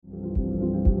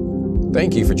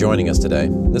Thank you for joining us today.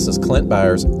 This is Clint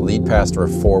Byars, lead pastor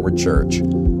of Forward Church.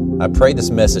 I pray this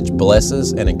message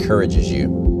blesses and encourages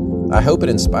you. I hope it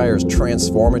inspires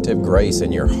transformative grace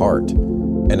in your heart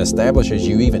and establishes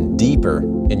you even deeper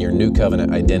in your new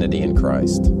covenant identity in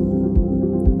Christ.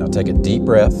 Now take a deep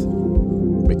breath,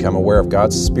 become aware of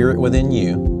God's Spirit within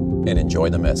you, and enjoy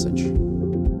the message.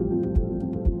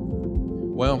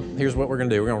 Well, here's what we're going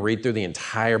to do. We're going to read through the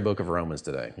entire book of Romans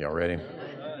today. Y'all ready?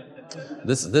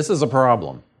 This is a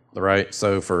problem, right?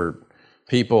 So for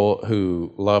people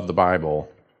who love the Bible,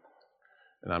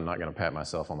 and I'm not going to pat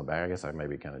myself on the back. I guess I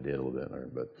maybe kind of did a little bit there,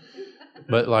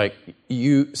 but like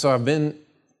you. So I've been,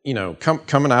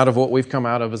 coming out of what we've come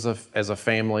out of as a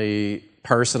family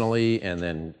personally, and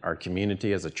then our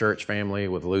community as a church family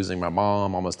with losing my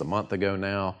mom almost a month ago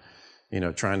now.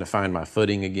 Trying to find my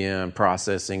footing again,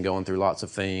 processing, going through lots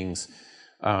of things.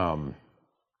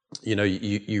 You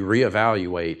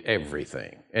reevaluate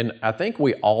everything. And I think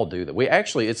we all do that.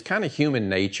 It's kind of human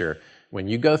nature. When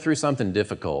you go through something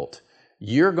difficult,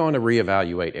 you're going to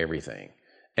reevaluate everything.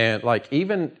 And like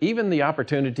even the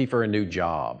opportunity for a new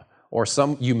job, or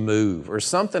you move, or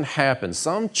something happens,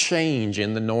 some change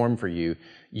in the norm for you,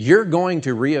 you're going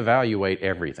to reevaluate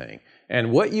everything.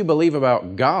 And what you believe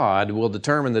about God will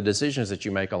determine the decisions that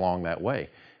you make along that way.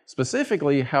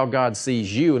 Specifically, how God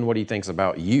sees you and what He thinks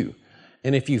about you.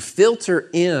 And if you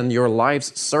filter in your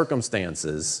life's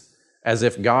circumstances as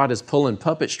if God is pulling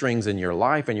puppet strings in your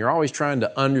life and you're always trying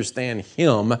to understand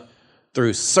Him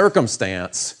through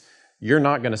circumstance, you're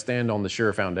not going to stand on the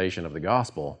sure foundation of the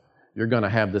gospel. You're going to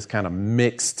have this kind of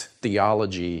mixed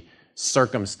theology,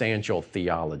 circumstantial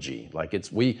theology. Like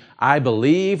I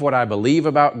believe what I believe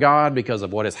about God because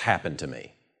of what has happened to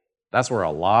me. That's where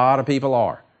a lot of people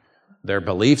are. Their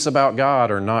beliefs about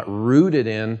God are not rooted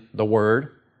in the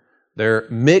Word. They're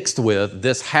mixed with,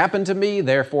 this happened to me,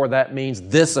 therefore that means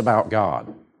this about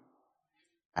God.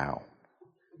 Ow.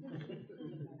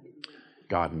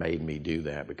 God made me do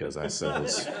that because I said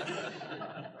this.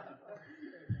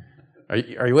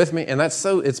 Are you with me? And that's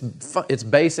it's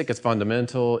basic, it's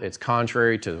fundamental, it's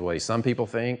contrary to the way some people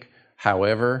think.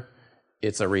 However,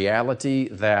 it's a reality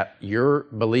that your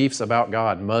beliefs about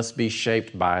God must be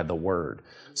shaped by the Word.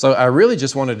 So I really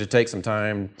just wanted to take some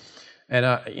time, and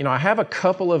I have a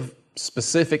couple of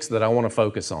specifics that I want to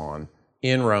focus on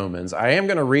in Romans. I am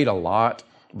going to read a lot,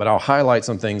 but I'll highlight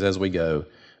some things as we go,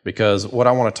 because what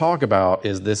I want to talk about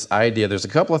is this idea. There's a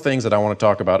couple of things that I want to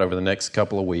talk about over the next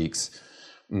couple of weeks.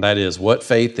 And that is what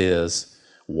faith is,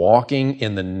 walking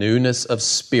in the newness of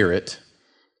spirit,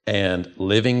 and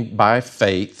living by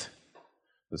faith.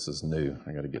 This is new.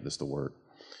 I got to get this to work.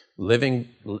 All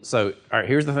right,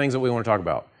 here's the things that we want to talk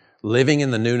about. Living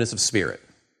in the newness of spirit.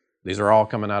 These are all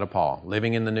coming out of Paul.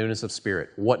 Living in the newness of spirit.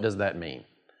 What does that mean?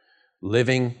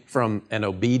 Living from an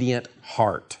obedient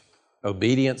heart.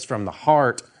 Obedience from the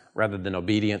heart rather than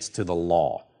obedience to the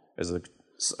law is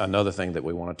another thing that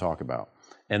we want to talk about.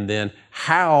 And then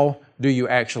how do you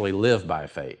actually live by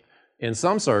faith? In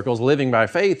some circles, living by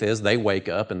faith is they wake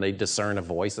up and they discern a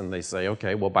voice and they say,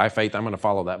 okay, well, by faith, I'm going to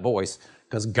follow that voice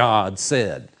because God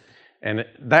said. And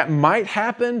that might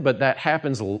happen, but that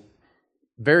happens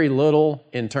very little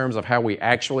in terms of how we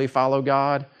actually follow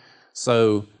God.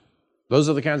 So those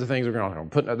are the kinds of things we're going to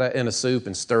put that in a soup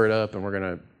and stir it up, and we're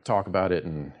going to talk about it.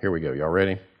 And here we go. Y'all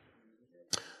ready?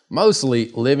 Mostly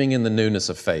living in the newness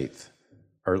of faith.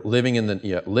 Or living in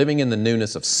the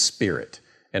newness of spirit.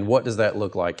 And what does that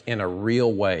look like in a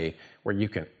real way where you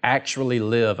can actually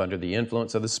live under the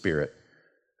influence of the Spirit,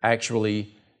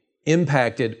 actually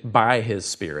impacted by His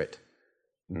Spirit?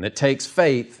 And it takes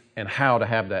faith and how to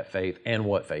have that faith and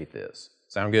what faith is.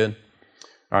 Sound good?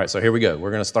 All right, so here we go. We're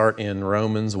going to start in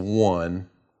Romans 1.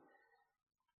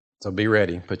 So be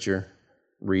ready. Put your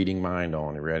reading mind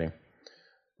on. You ready?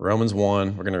 Romans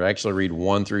 1. We're going to actually read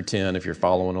 1 through 10 if you're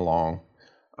following along.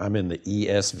 I'm in the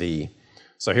ESV.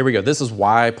 So here we go. This is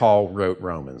why Paul wrote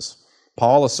Romans.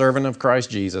 Paul, a servant of Christ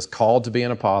Jesus, called to be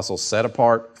an apostle, set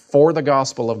apart for the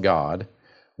gospel of God,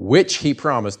 which He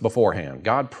promised beforehand.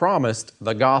 God promised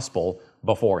the gospel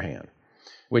beforehand,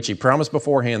 which He promised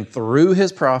beforehand through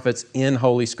His prophets in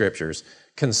Holy Scriptures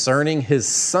concerning His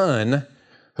Son,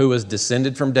 who was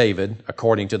descended from David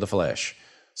according to the flesh.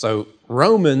 So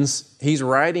Romans, Paul's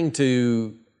writing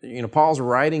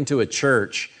to a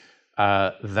church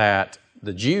that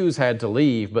the Jews had to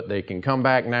leave, but they can come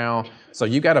back now. So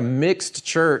you got a mixed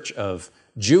church of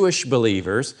Jewish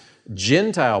believers,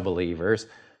 Gentile believers,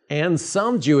 and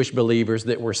some Jewish believers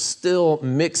that were still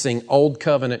mixing old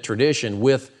covenant tradition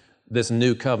with this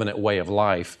new covenant way of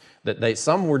life.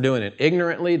 Some were doing it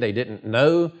ignorantly. They didn't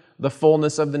know the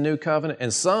fullness of the new covenant,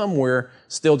 and some were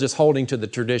still just holding to the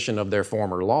tradition of their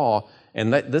former law.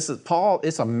 And this is Paul,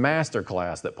 it's a master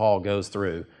class that Paul goes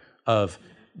through of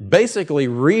basically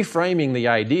reframing the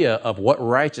idea of what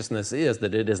righteousness is,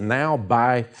 that it is now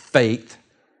by faith,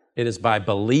 it is by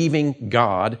believing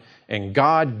God, and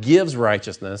God gives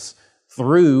righteousness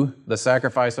through the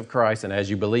sacrifice of Christ and as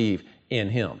you believe in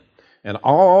Him. And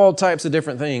all types of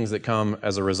different things that come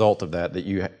as a result of that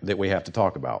that we have to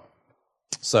talk about.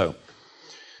 So,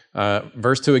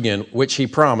 verse 2 again, which He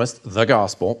promised, the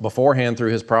gospel, beforehand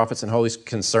through His prophets and holies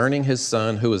concerning His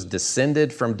Son, who was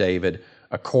descended from David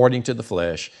according to the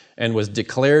flesh, and was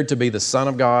declared to be the Son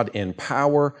of God in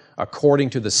power according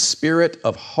to the Spirit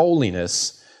of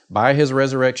holiness by His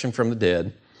resurrection from the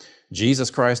dead,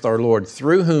 Jesus Christ our Lord,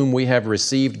 through whom we have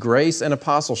received grace and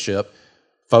apostleship.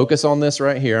 Focus on this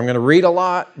right here. I'm going to read a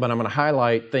lot, but I'm going to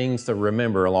highlight things to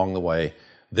remember along the way.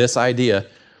 This idea,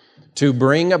 to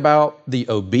bring about the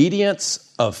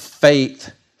obedience of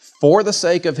faith for the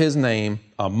sake of His name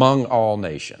among all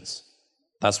nations.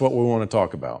 That's what we want to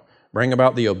talk about. Bring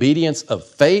about the obedience of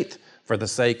faith for the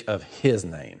sake of His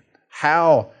name.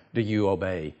 How do you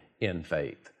obey in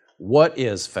faith? What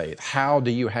is faith? How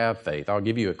do you have faith? I'll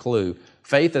give you a clue.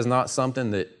 Faith is not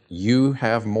something that you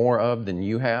have more of than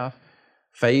you have.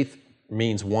 Faith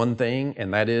means one thing,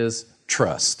 and that is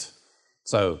trust.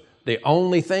 So the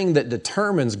only thing that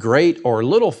determines great or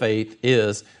little faith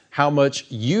is how much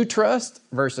you trust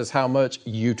versus how much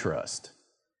you trust.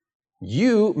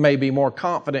 You may be more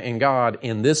confident in God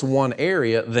in this one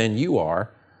area than you are,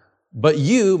 but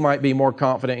you might be more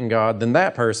confident in God than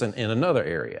that person in another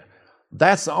area.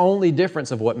 That's the only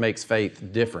difference of what makes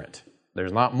faith different.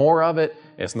 There's not more of it.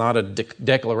 It's not a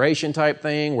declaration type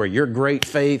thing where your great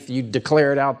faith, you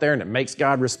declare it out there and it makes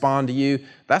God respond to you.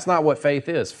 That's not what faith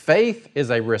is. Faith is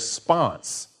a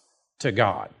response to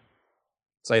God.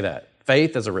 Say that.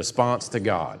 Faith is a response to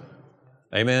God.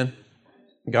 Amen?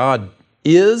 God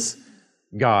is,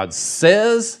 God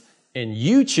says, and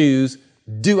you choose,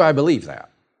 do I believe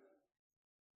that?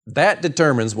 That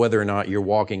determines whether or not you're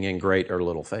walking in great or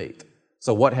little faith.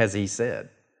 So what has He said,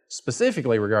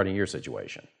 specifically regarding your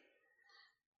situation?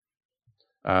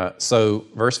 So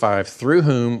verse 5, through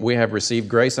whom we have received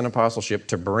grace and apostleship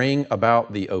to bring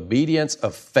about the obedience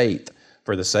of faith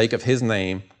for the sake of His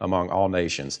name among all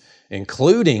nations,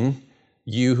 including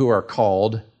you who are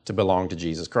called to belong to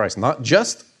Jesus Christ. Not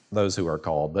just those who are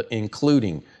called, but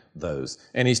including those.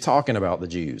 And he's talking about the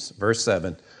Jews. Verse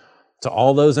 7, to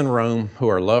all those in Rome who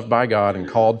are loved by God and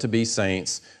called to be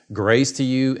saints, grace to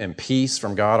you and peace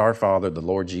from God our Father, the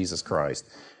Lord Jesus Christ.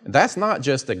 And that's not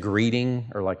just a greeting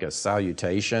or like a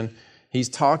salutation. He's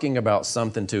talking about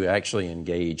something to actually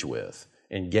engage with,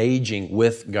 engaging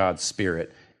with God's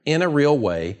Spirit in a real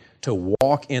way to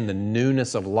walk in the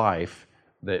newness of life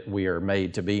that we are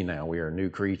made to be now. We are new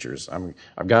creatures.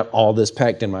 I've got all this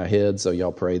packed in my head, so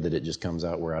y'all pray that it just comes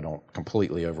out where I don't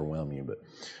completely overwhelm you. But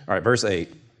all right, verse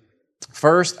 8.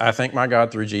 First, I thank my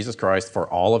God through Jesus Christ for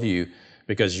all of you,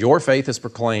 because your faith is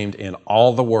proclaimed in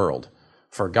all the world.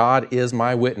 For God is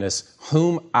my witness,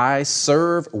 whom I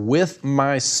serve with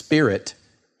my spirit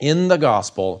in the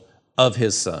gospel of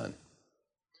His Son.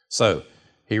 So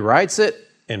he writes it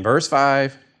in verse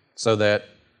 5 so that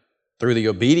through the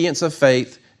obedience of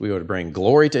faith, we would bring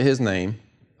glory to His name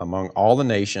among all the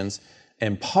nations.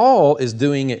 And Paul is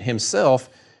doing it himself.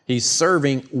 He's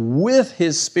serving with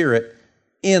his spirit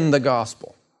in the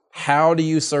gospel. How do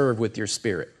you serve with your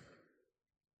spirit?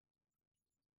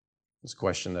 It's a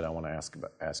question that I want to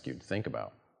ask you to think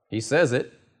about. He says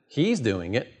it. He's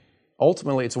doing it.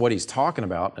 Ultimately, it's what he's talking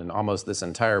about in almost this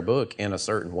entire book in a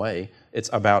certain way. It's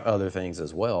about other things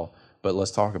as well. But let's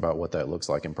talk about what that looks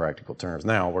like in practical terms.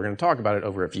 Now, we're going to talk about it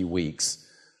over a few weeks.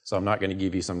 So I'm not going to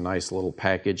give you some nice little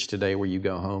package today where you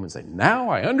go home and say, now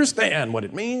I understand what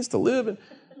it means to live.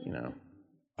 And,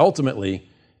 ultimately,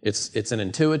 it's an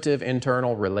intuitive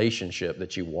internal relationship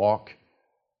that you walk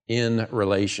in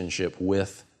relationship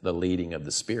with the leading of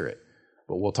the Spirit.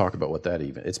 But we'll talk about what that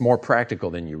even. It's more practical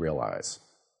than you realize.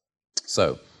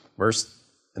 So, verse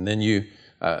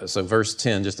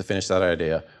 10, just to finish that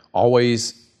idea,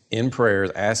 always in prayers,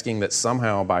 asking that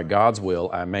somehow by God's will,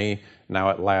 I may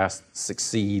now at last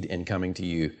succeed in coming to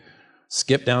you.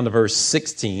 Skip down to verse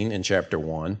 16 in chapter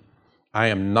 1. I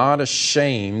am not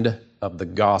ashamed of the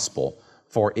gospel,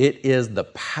 for it is the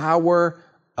power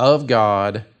of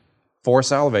God for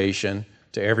salvation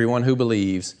to everyone who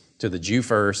believes, to the Jew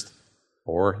first,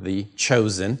 or the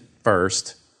chosen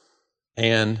first,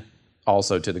 and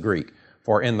also to the Greek.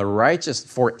 For in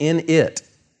it,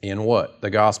 in what? The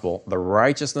gospel, the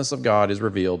righteousness of God is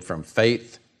revealed from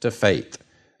faith to faith.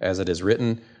 As it is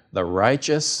written, The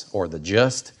righteous or the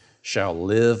just shall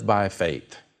live by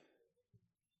faith.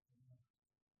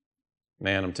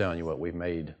 Man, I'm telling you what, we've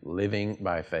made living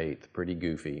by faith pretty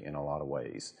goofy in a lot of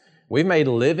ways. We've made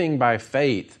living by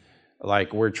faith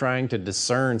like we're trying to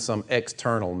discern some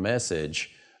external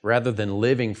message rather than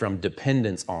living from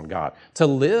dependence on God. To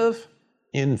live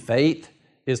in faith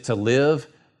is to live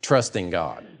trusting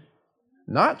God.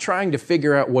 Not trying to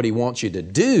figure out what He wants you to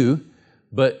do,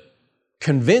 but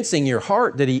convincing your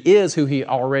heart that He is who He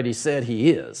already said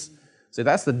He is. See,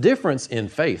 that's the difference in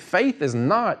faith. Faith is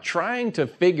not trying to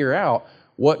figure out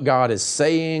what God is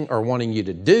saying or wanting you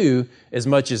to do as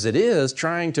much as it is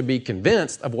trying to be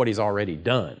convinced of what He's already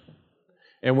done.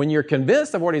 And when you're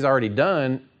convinced of what He's already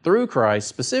done through Christ,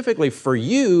 specifically for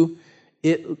you,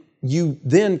 you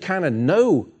then kind of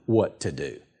know what to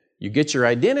do. You get your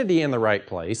identity in the right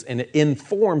place, and it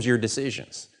informs your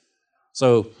decisions.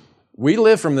 So we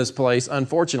live from this place.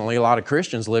 Unfortunately, a lot of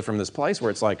Christians live from this place where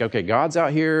it's like, okay, God's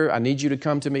out here. I need you to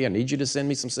come to me. I need you to send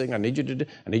me some signal. I need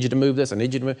you to move this. I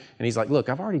need you to move. And He's like, look,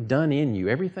 I've already done in you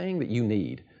everything that you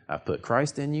need. I've put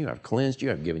Christ in you. I've cleansed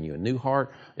you. I've given you a new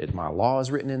heart. My law is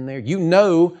written in there. You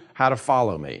know how to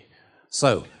follow me.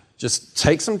 So just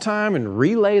take some time and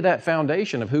relay that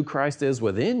foundation of who Christ is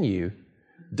within you.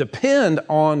 Depend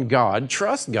on God.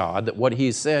 Trust God that what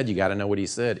He said, you got to know what He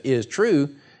said, is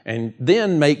true. And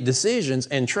then make decisions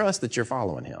and trust that you're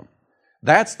following Him.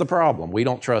 That's the problem. We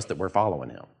don't trust that we're following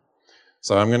Him.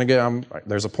 So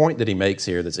there's a point that he makes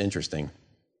here that's interesting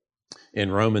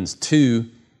in Romans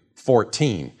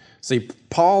 2:14. See,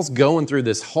 Paul's going through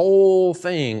this whole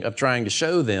thing of trying to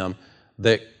show them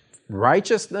that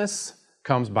righteousness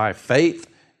comes by faith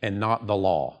and not the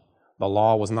law. The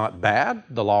law was not bad.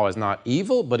 The law is not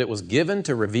evil, but it was given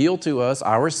to reveal to us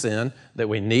our sin, that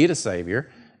we need a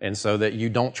Savior. And so that you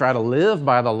don't try to live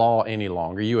by the law any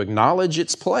longer. You acknowledge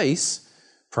its place,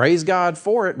 praise God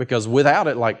for it, because without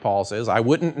it, like Paul says, I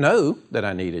wouldn't know that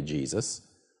I needed Jesus.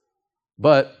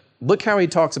 But look how he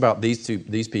talks about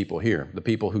these people here, the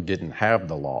people who didn't have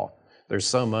the law. There's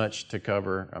so much to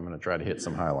cover. I'm going to try to hit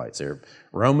some highlights here.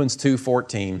 Romans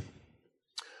 2:14.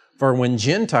 For when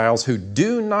Gentiles who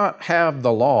do not have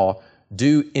the law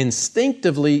do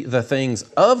instinctively the things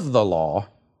of the law,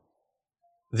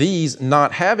 these,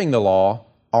 not having the law,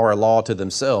 are a law to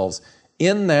themselves,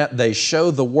 in that they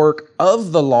show the work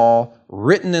of the law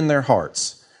written in their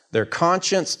hearts, their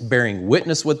conscience bearing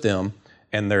witness with them,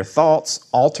 and their thoughts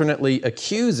alternately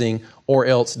accusing or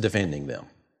else defending them.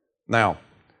 Now,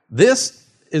 this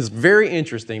is very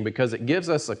interesting because it gives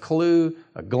us a clue,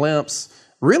 a glimpse,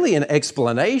 really an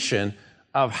explanation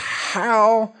of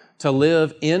how to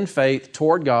live in faith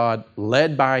toward God,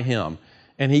 led by Him.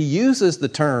 And he uses the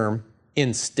term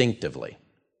instinctively,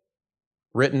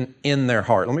 written in their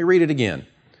heart. Let me read it again.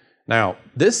 Now,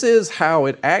 this is how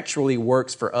it actually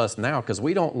works for us now, because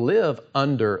we don't live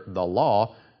under the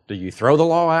law. Do you throw the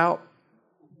law out?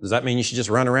 Does that mean you should just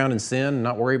run around and sin and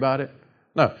not worry about it?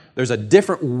 No, there's a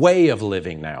different way of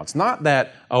living now. It's not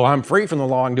that, oh, I'm free from the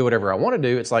law and do whatever I want to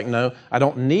do. It's like, no, I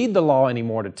don't need the law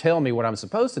anymore to tell me what I'm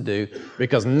supposed to do,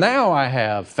 because now I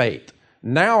have faith.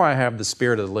 Now I have the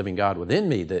Spirit of the living God within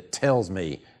me that tells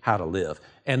me how to live.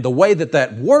 And the way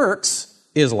that works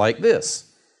is like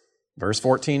this. Verse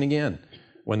 14 again.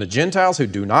 When the Gentiles who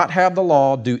do not have the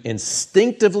law do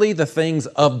instinctively the things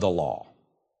of the law.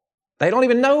 They don't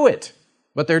even know it,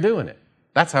 but they're doing it.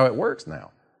 That's how it works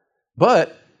now.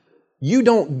 But you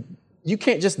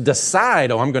can't just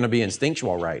decide, oh, I'm going to be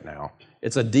instinctual right now.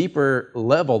 It's a deeper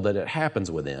level that it happens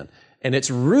within. And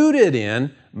it's rooted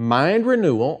in mind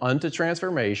renewal unto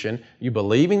transformation, you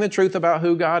believing the truth about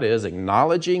who God is,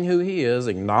 acknowledging who He is,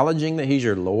 acknowledging that He's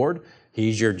your Lord,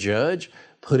 He's your judge,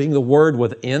 putting the Word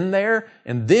within there,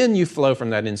 and then you flow from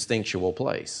that instinctual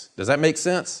place. Does that make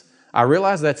sense? I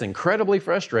realize that's incredibly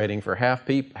frustrating for half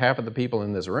of the people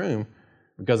in this room,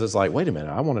 because it's like, wait a minute,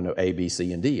 I want to know A, B,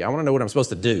 C, and D. I want to know what I'm supposed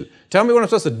to do. Tell me what I'm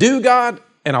supposed to do, God,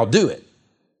 and I'll do it.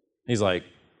 He's like,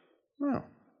 no,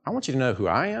 I want you to know who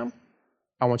I am.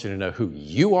 I want you to know who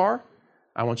you are.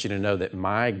 I want you to know that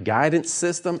my guidance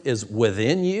system is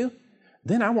within you.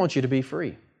 Then I want you to be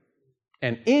free.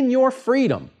 And in your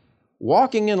freedom,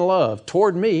 walking in love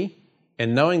toward me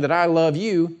and knowing that I love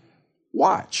you,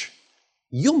 watch,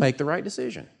 you'll make the right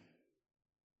decision.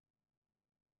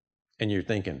 And you're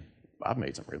thinking, I've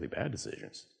made some really bad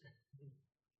decisions.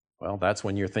 Well, that's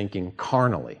when you're thinking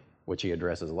carnally, which he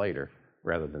addresses later,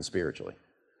 rather than spiritually.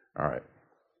 All right.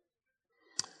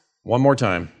 One more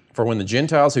time. For when the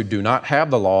Gentiles who do not have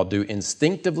the law do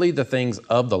instinctively the things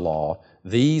of the law,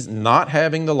 these, not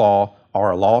having the law,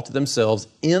 are a law to themselves,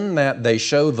 in that they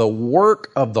show the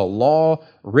work of the law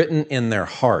written in their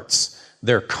hearts,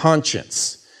 their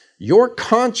conscience. Your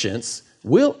conscience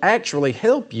will actually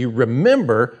help you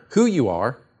remember who you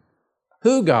are,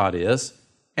 who God is,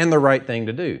 and the right thing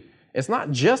to do. It's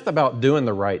not just about doing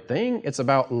the right thing. It's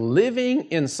about living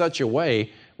in such a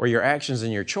way where your actions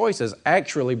and your choices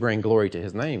actually bring glory to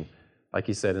His name, like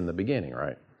He said in the beginning,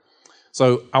 right?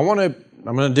 So I'm going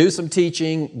to do some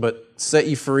teaching, but set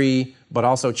you free, but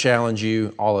also challenge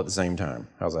you all at the same time.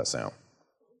 How's that sound?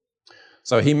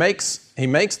 So he makes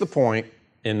the point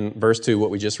in verse 2, what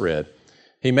we just read.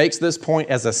 He makes this point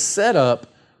as a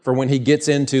setup for when he gets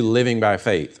into living by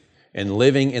faith and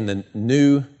living in the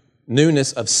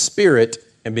newness of spirit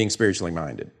and being spiritually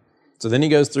minded. So then he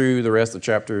goes through the rest of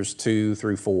chapters 2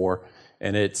 through 4,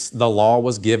 and it's the law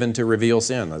was given to reveal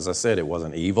sin. As I said, it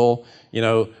wasn't evil. You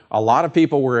know, a lot of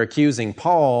people were accusing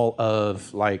Paul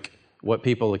of like what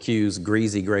people accuse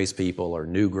greasy grace people or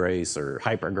new grace or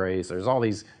hyper grace. There's all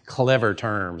these clever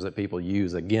terms that people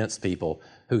use against people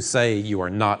who say you are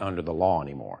not under the law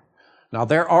anymore. Now,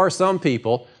 there are some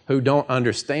people who don't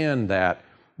understand that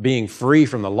being free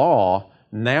from the law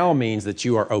now means that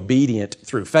you are obedient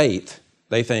through faith.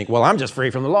 They think, well, I'm just free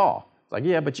from the law. It's like,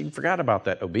 yeah, but you forgot about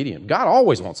that obedience. God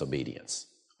always wants obedience.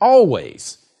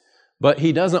 Always. But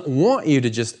He doesn't want you to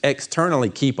just externally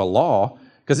keep a law,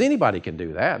 because anybody can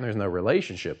do that, and there's no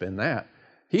relationship in that.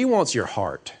 He wants your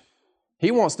heart.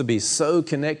 He wants to be so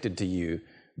connected to you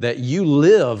that you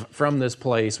live from this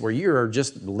place where you're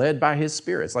just led by His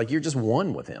Spirit. It's like you're just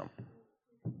one with Him.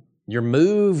 You're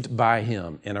moved by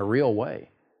Him in a real way.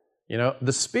 You know,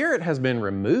 the Spirit has been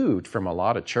removed from a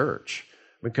lot of church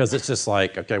because it's just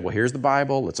like, okay, well, here's the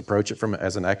Bible. Let's approach it from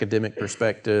as an academic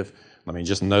perspective. Let me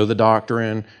just know the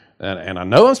doctrine. And I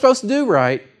know I'm supposed to do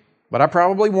right, but I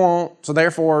probably won't. So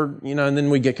therefore, you know, and then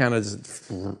we get kind of,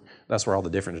 that's where all the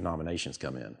different denominations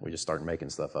come in. We just start making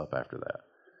stuff up after that.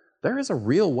 There is a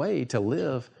real way to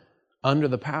live under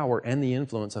the power and the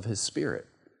influence of His Spirit.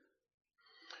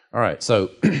 All right, so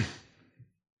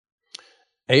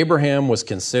Abraham was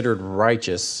considered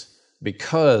righteous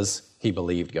because he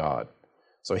believed God.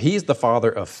 So he's the father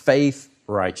of faith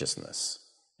righteousness.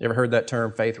 You ever heard that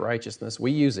term, faith righteousness?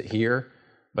 We use it here,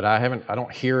 but I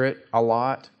don't hear it a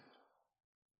lot.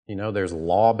 You know, there's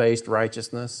law-based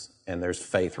righteousness and there's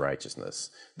faith righteousness.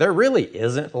 There really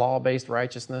isn't law-based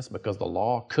righteousness because the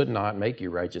law could not make you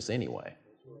righteous anyway.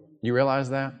 You realize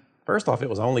that? First off, it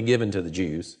was only given to the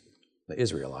Jews, the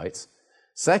Israelites.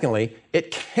 Secondly,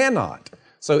 it cannot.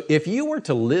 So if you were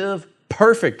to live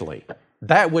perfectly,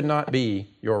 that would not be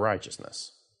your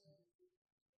righteousness.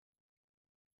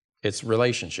 It's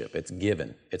relationship. It's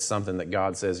given. It's something that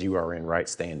God says you are in right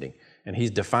standing. And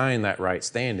He's defined that right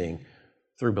standing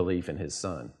through belief in His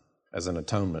Son as an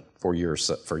atonement for you.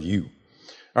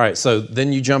 All right, so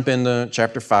then you jump into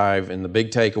chapter 5, and the big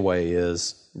takeaway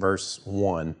is verse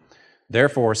 1.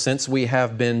 Therefore, since we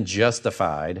have been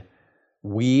justified,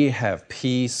 we have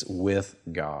peace with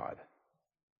God.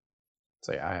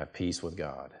 Say, I have peace with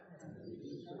God.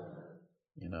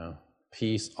 You know,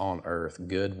 peace on earth,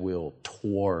 goodwill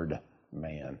toward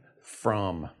man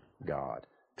from God.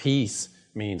 Peace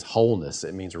means wholeness.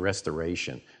 It means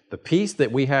restoration. The peace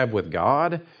that we have with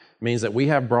God means that we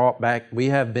have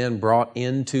been brought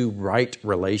into right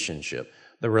relationship.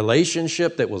 The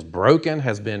relationship that was broken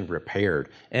has been repaired,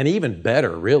 and even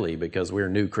better, really, because we're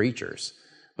new creatures.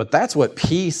 But that's what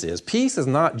peace is. Peace is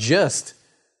not just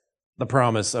the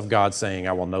promise of God saying,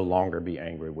 I will no longer be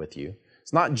angry with you.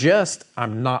 It's not just,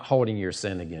 I'm not holding your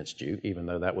sin against you, even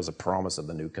though that was a promise of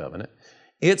the new covenant.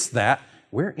 It's that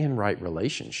we're in right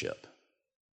relationship.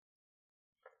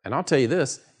 And I'll tell you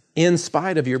this, in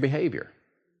spite of your behavior.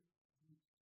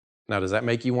 Now, does that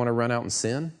make you want to run out and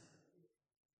sin?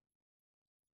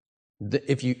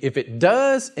 If it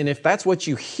does, and if that's what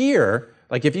you hear,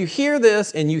 like if you hear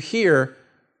this and you hear,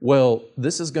 well,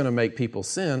 this is going to make people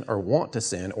sin or want to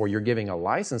sin, or you're giving a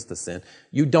license to sin,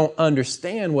 you don't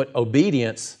understand what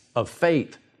obedience of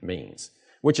faith means,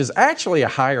 which is actually a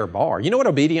higher bar. You know what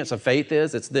obedience of faith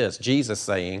is? It's this, Jesus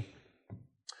saying,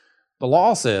 the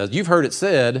law says, you've heard it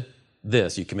said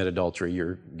this, you commit adultery,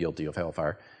 you're guilty of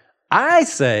hellfire. I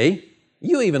say,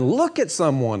 you even look at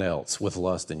someone else with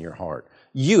lust in your heart,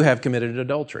 you have committed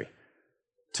adultery.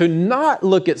 To not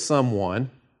look at someone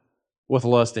with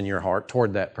lust in your heart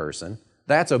toward that person,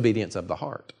 that's obedience of the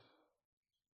heart.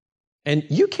 And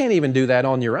you can't even do that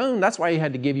on your own. That's why He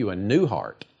had to give you a new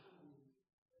heart.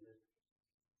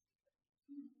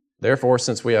 Therefore,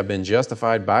 since we have been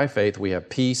justified by faith, we have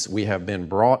peace. We have been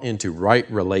brought into right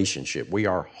relationship. We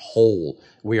are whole.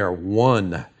 We are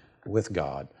one with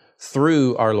God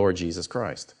through our Lord Jesus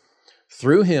Christ.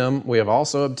 Through Him, we have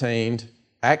also obtained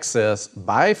access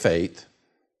by faith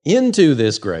into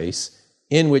this grace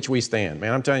in which we stand.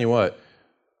 Man, I'm telling you what,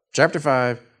 chapter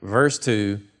 5, verse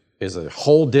 2 is a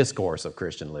whole discourse of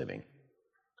Christian living.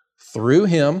 Through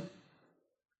him,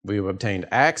 we have obtained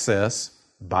access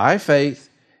by faith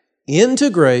into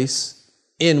grace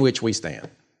in which we stand.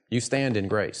 You stand in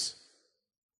grace.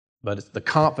 But it's the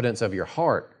confidence of your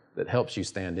heart that helps you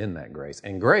stand in that grace.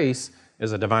 And grace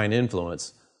is a divine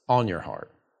influence on your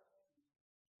heart.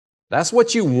 That's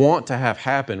what you want to have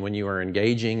happen when you are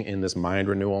engaging in this mind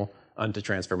renewal unto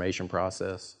transformation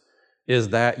process, is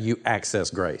that you access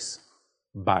grace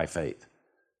by faith.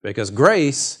 Because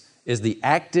grace is the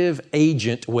active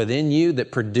agent within you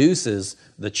that produces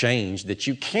the change that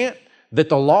you can't, that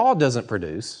the law doesn't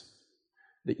produce,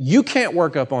 that you can't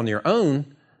work up on your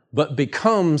own, but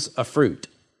becomes a fruit.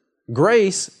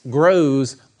 Grace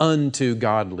grows unto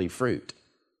godly fruit.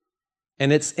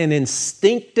 And it's an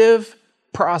instinctive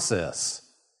process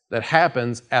that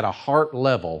happens at a heart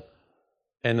level.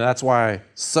 And that's why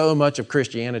so much of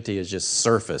Christianity is just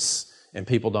surface and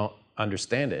people don't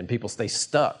understand it and people stay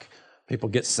stuck. People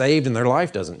get saved and their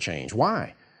life doesn't change.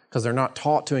 Why? Because they're not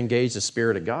taught to engage the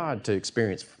Spirit of God to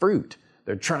experience fruit.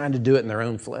 They're trying to do it in their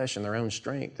own flesh and their own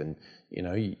strength. And you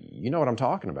know what I'm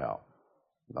talking about.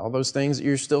 All those things that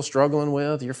you're still struggling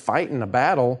with, you're fighting a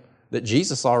battle that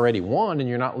Jesus already won and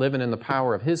you're not living in the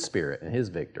power of His Spirit and His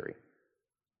victory.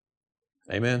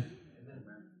 Amen?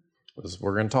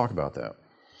 We're going to talk about that.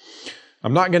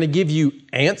 I'm not going to give you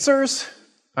answers.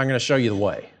 I'm going to show you the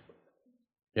way.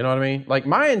 You know what I mean? Like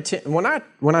my intent, when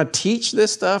I teach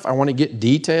this stuff, I want to get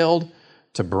detailed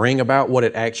to bring about what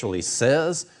it actually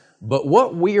says. But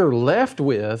what we are left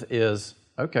with is,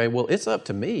 okay, well, it's up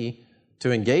to me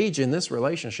to engage in this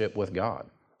relationship with God.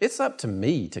 It's up to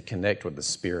me to connect with the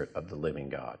Spirit of the living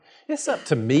God. It's up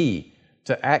to me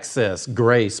to access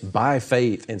grace by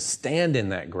faith and stand in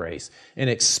that grace and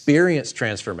experience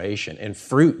transformation and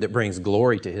fruit that brings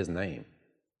glory to His name.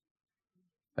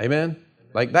 Amen?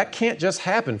 Like that can't just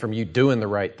happen from you doing the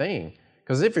right thing.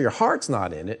 Because if your heart's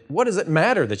not in it, what does it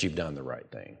matter that you've done the right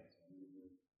thing?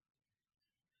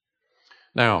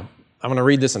 Now, I'm going to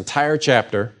read this entire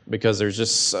chapter because there's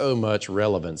just so much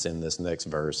relevance in this next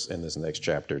verse, in this next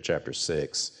chapter, chapter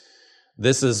 6.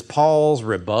 This is Paul's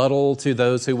rebuttal to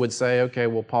those who would say, okay,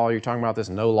 well, Paul, you're talking about this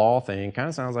no law thing. Kind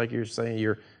of sounds like you're saying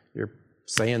you're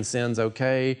saying sin's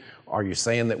okay. Are you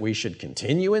saying that we should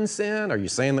continue in sin? Are you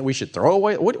saying that we should throw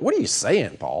away? What are you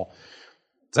saying, Paul?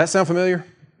 Does that sound familiar?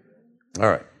 All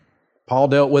right. Paul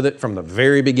dealt with it from the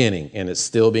very beginning, and it's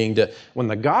still being done. When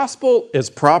the gospel is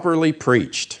properly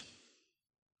preached,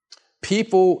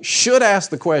 people should ask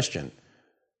the question,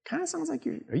 kind of sounds like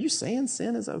are you saying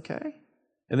sin is okay?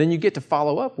 And then you get to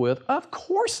follow up with, of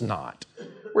course not.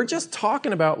 We're just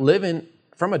talking about living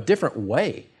from a different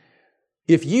way.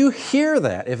 If you hear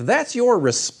that, if that's your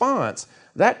response,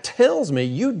 that tells me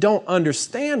you don't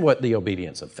understand what the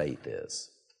obedience of faith is.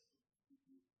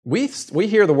 We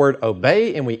hear the word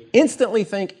obey and we instantly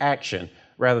think action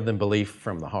rather than belief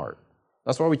from the heart.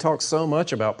 That's why we talk so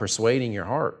much about persuading your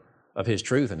heart of His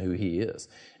truth and who He is.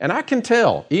 And I can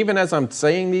tell, even as I'm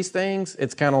saying these things,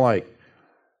 it's kind of like,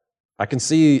 I can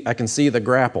see the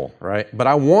grapple, right? But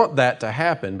I want that to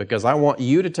happen because I want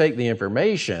you to take the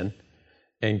information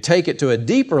and take it to a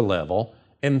deeper level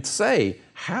and say,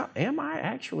 how am I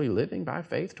actually living by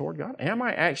faith toward God? Am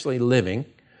I actually living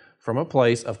from a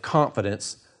place of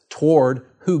confidence toward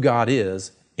who God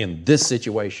is in this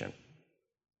situation?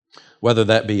 Whether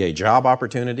that be a job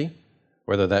opportunity,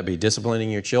 whether that be disciplining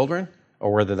your children,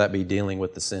 or whether that be dealing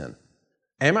with the sin.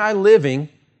 Am I living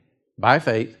by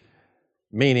faith,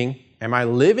 meaning, am I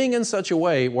living in such a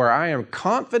way where I am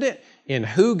confident in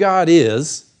who God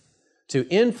is to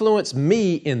influence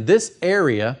me in this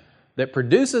area that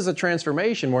produces a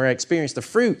transformation where I experience the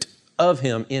fruit of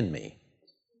Him in me?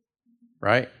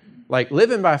 Right? Like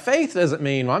living by faith doesn't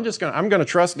mean, well, I'm going to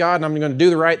trust God and I'm going to do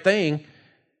the right thing.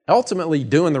 Ultimately,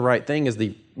 doing the right thing is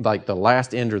the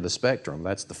last end of the spectrum.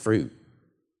 That's the fruit,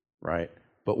 right?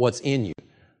 But what's in you?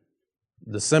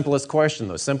 The simplest question,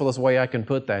 the simplest way I can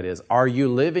put that is, are you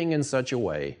living in such a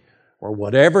way where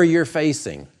whatever you're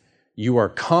facing, you are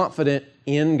confident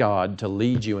in God to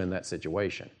lead you in that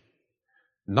situation?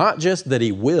 Not just that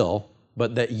He will,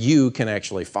 but that you can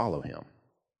actually follow Him.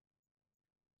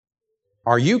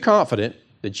 Are you confident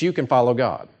that you can follow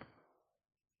God?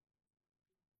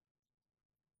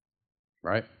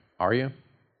 Right? Are you?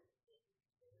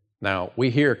 Now,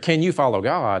 we hear, can you follow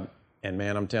God? And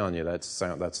man, I'm telling you, that's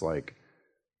like,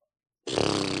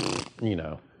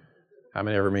 how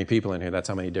many people in here, that's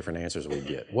how many different answers we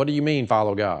get. What do you mean,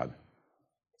 follow God?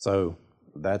 So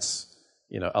that's,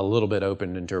 a little bit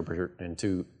open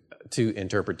to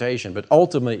interpretation, but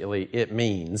ultimately it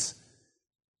means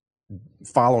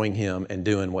following Him and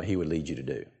doing what He would lead you to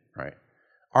do, right?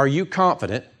 Are you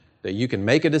confident that you can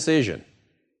make a decision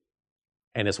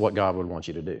and it's what God would want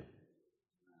you to do?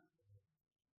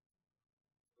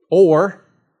 Or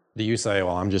do you say,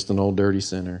 well, I'm just an old dirty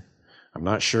sinner. I'm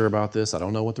not sure about this. I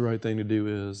don't know what the right thing to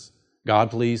do is.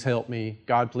 God, please help me.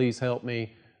 God, please help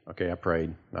me. Okay, I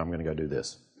prayed. Now I'm going to go do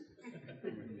this.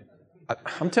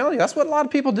 I'm telling you, that's what a lot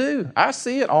of people do. I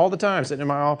see it all the time sitting in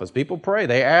my office. People pray.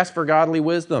 They ask for godly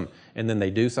wisdom, and then they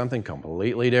do something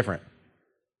completely different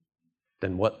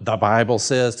than what the Bible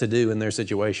says to do in their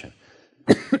situation.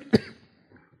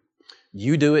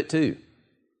 You do it too.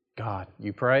 God,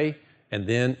 you pray, and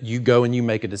then you go and you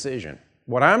make a decision.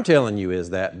 What I'm telling you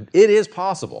is that it is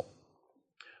possible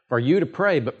for you to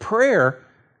pray, but prayer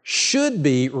should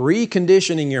be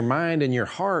reconditioning your mind and your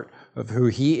heart of who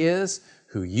He is,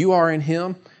 who you are in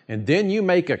Him, and then you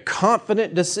make a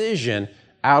confident decision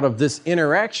out of this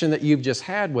interaction that you've just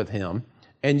had with Him,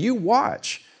 and you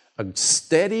watch. A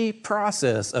steady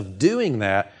process of doing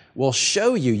that will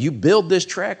show you, you build this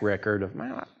track record of,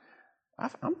 man,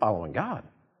 I'm following God.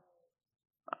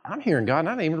 I'm hearing God, and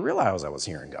I didn't even realize I was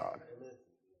hearing God.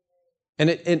 And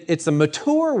it's a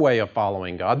mature way of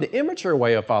following God. The immature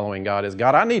way of following God is,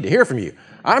 God, I need to hear from you.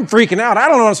 I'm freaking out. I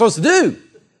don't know what I'm supposed to do.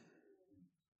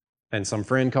 And some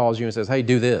friend calls you and says, hey,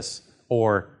 do this.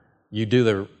 Or you do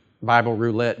the Bible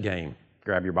roulette game.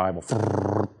 Grab your Bible.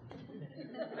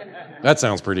 That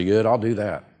sounds pretty good. I'll do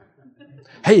that.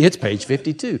 Hey, it's page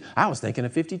 52. I was thinking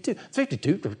of 52.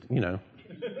 52, you know.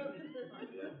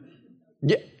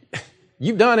 Yeah,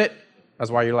 you've done it.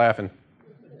 That's why you're laughing.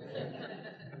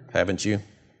 Haven't you?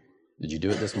 Did you do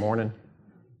it this morning?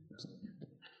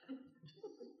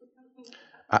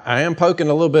 I am poking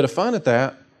a little bit of fun at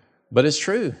that, but it's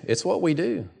true. It's what we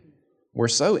do. We're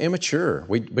so immature.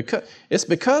 It's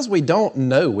because we don't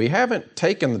know. We haven't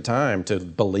taken the time to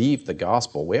believe the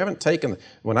gospel. We haven't taken,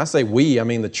 when I say we, I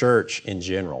mean the church in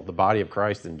general, the body of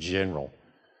Christ in general.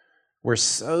 We're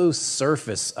so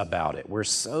surface about it. We're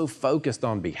so focused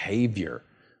on behavior.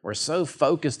 We're so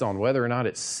focused on whether or not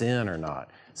it's sin or not.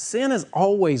 Sin is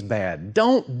always bad.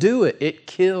 Don't do it. It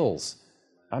kills.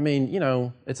 I mean, you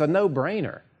know, it's a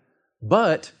no-brainer.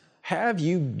 But have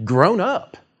you grown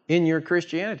up in your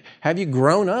Christianity? Have you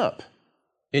grown up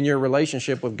in your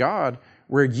relationship with God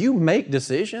where you make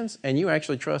decisions and you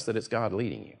actually trust that it's God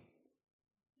leading you?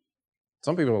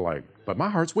 Some people are like, but my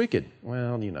heart's wicked.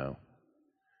 Well, you know,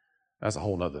 that's a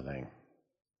whole other thing.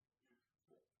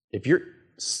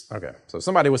 Okay, so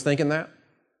somebody was thinking that.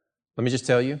 Let me just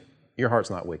tell you, your heart's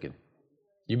not wicked.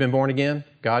 You've been born again.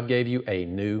 God gave you a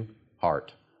new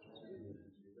heart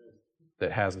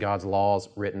that has God's laws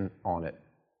written on it.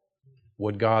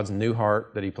 Would God's new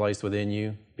heart that He placed within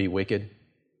you be wicked?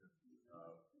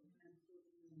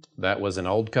 That was an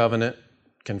old covenant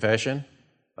confession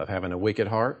of having a wicked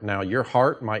heart. Now, your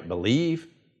heart might believe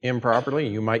improperly,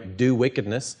 you might do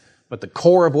wickedness, but the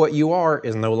core of what you are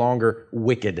is no longer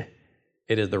wicked.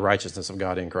 It is the righteousness of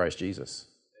God in Christ Jesus.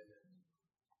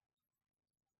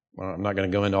 Well, I'm not going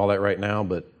to go into all that right now,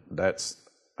 but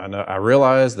I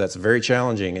realize that's very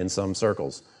challenging in some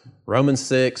circles. Romans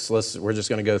 6, we're just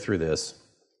going to go through this.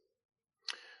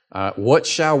 What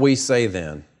shall we say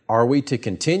then? Are we to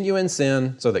continue in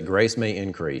sin so that grace may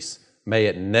increase? May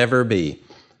it never be.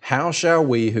 How shall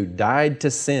we who died to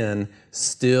sin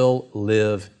still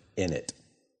live in it?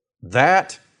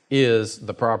 That is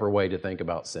the proper way to think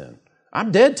about sin.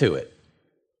 I'm dead to it.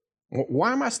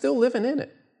 Why am I still living in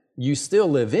it? You still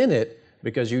live in it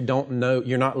because you don't know,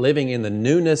 you're not living in the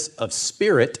newness of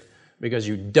spirit because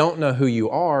you don't know who you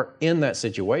are in that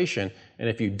situation. And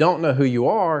if you don't know who you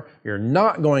are, you're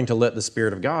not going to let the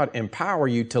Spirit of God empower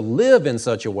you to live in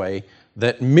such a way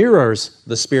that mirrors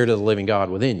the Spirit of the living God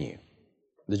within you.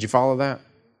 Did you follow that?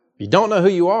 If you don't know who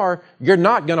you are, you're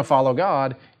not going to follow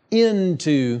God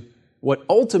into what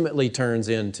ultimately turns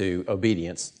into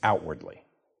obedience outwardly.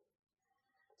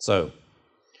 So,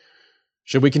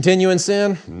 should we continue in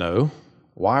sin? No.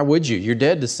 Why would you? You're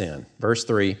dead to sin. Verse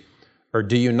 3, or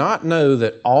do you not know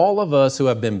that all of us who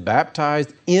have been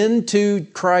baptized into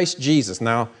Christ Jesus?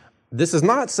 Now, this is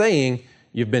not saying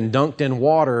you've been dunked in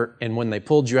water and when they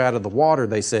pulled you out of the water,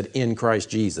 they said, in Christ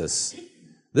Jesus.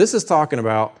 This is talking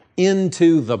about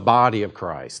into the body of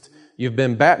Christ. You've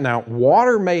been baptized. Now,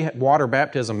 water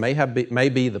baptism may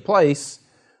be the place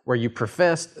where you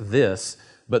professed this,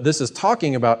 but this is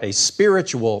talking about a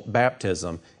spiritual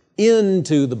baptism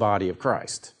into the body of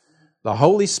Christ. The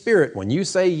Holy Spirit, when you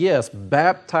say yes,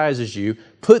 baptizes you,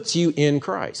 puts you in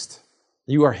Christ.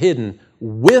 You are hidden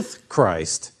with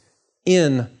Christ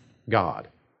in God.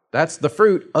 That's the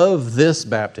fruit of this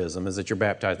baptism, is that you're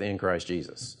baptized in Christ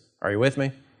Jesus. Are you with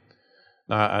me?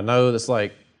 Now, I know that's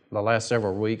like the last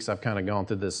several weeks I've kind of gone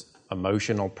through this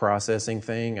emotional processing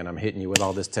thing, and I'm hitting you with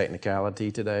all this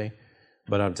technicality today.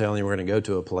 But I'm telling you, we're going to go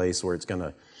to a place where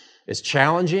it's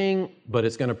challenging, but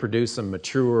it's going to produce some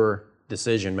mature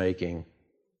decision making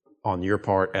on your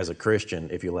part as a Christian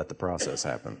if you let the process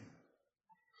happen.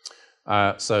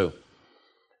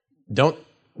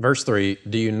 Verse 3,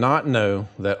 do you not know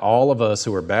that all of us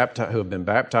who have been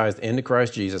baptized into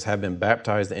Christ Jesus have been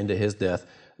baptized into his death?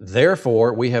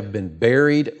 Therefore, we have been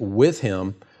buried with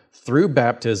him through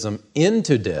baptism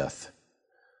into death,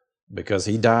 because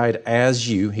he died as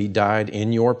you, he died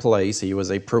in your place, he was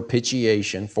a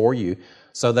propitiation for you,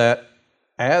 so that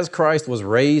as Christ was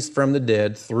raised from the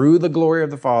dead through the glory of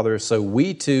the Father, so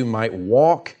we too might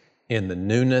walk in the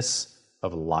newness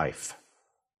of life.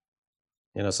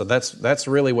 So that's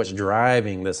really what's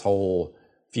driving this whole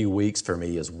few weeks for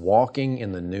me, is walking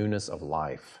in the newness of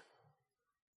life.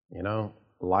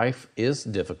 Life is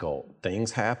difficult.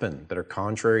 Things happen that are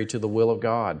contrary to the will of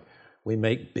God. We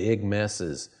make big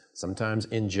messes. Sometimes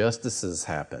injustices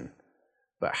happen.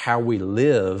 But how we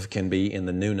live can be in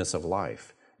the newness of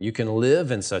life. You can live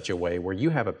in such a way where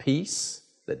you have a peace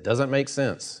that doesn't make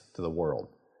sense to the world.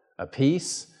 A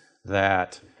peace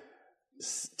that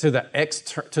to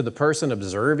the person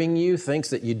observing you thinks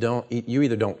that you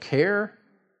either don't care,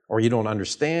 or you don't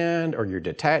understand, or you're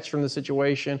detached from the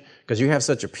situation, because you have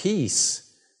such a peace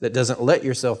that doesn't let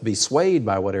yourself be swayed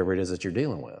by whatever it is that you're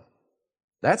dealing with.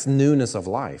 That's newness of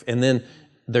life. And then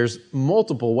there's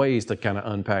multiple ways to kind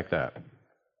of unpack that,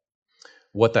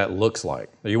 what that looks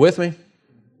like. Are you with me?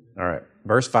 All right.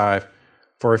 Verse 5,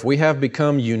 for if we have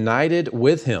become united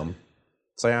with him,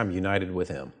 say I'm united with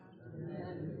him,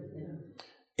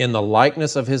 in the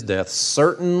likeness of his death,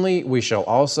 certainly we shall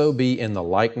also be in the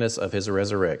likeness of his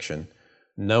resurrection,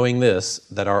 knowing this,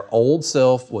 that our old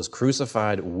self was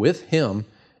crucified with him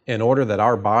in order that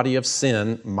our body of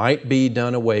sin might be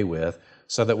done away with,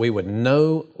 so that we would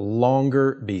no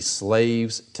longer be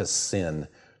slaves to sin.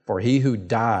 For he who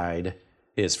died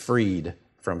is freed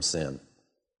from sin.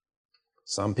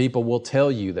 Some people will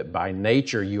tell you that by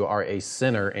nature you are a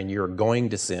sinner and you're going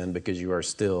to sin because you are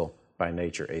still by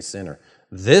nature a sinner.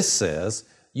 This says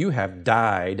you have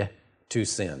died to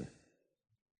sin.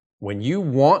 When you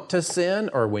want to sin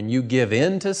or when you give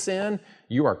in to sin,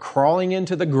 you are crawling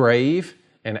into the grave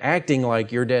and acting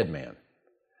like you're dead man.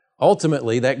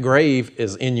 Ultimately, that grave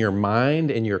is in your mind,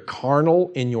 and you're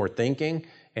carnal in your thinking,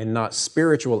 and not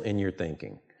spiritual in your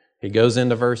thinking. He goes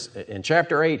into in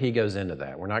chapter 8, he goes into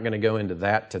that. We're not going to go into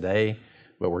that today,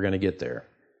 but we're going to get there.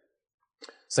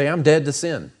 Say, I'm dead to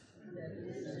sin.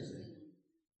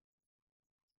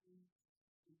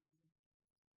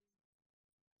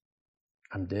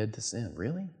 I'm dead to sin.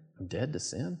 Really? I'm dead to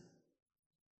sin?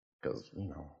 Because,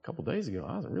 a couple days ago,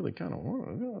 I was really kind of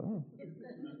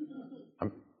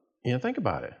think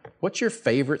about it. What's your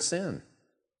favorite sin?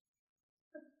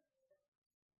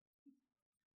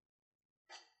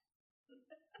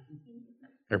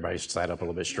 Everybody sat up a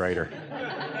little bit straighter.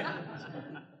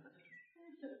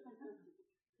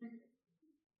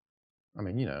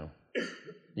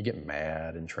 You get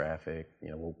mad in traffic.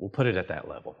 We'll put it at that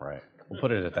level, right? We'll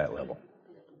put it at that level.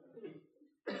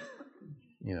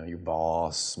 Your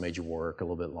boss made you work a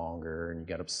little bit longer and you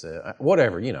got upset.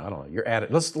 Whatever, I don't know.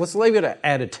 Let's leave it at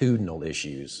attitudinal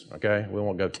issues, okay? We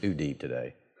won't go too deep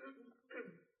today.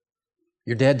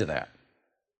 You're dead to that.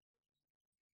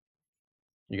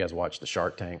 You guys watch the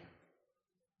Shark Tank?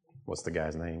 What's the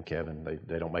guy's name? Kevin.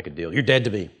 They don't make a deal. You're dead to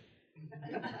me.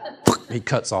 He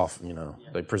cuts off,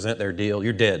 they present their deal.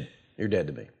 You're dead. You're dead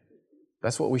to me.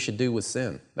 That's what we should do with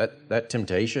sin. That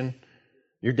temptation,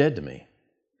 you're dead to me.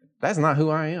 That's not who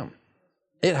I am.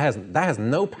 That has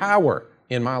no power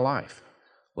in my life.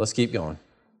 Let's keep going.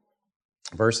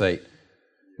 Verse 8.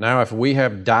 Now, if we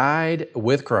have died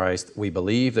with Christ, we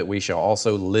believe that we shall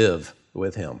also live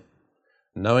with him,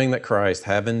 knowing that Christ,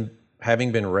 having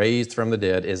been raised from the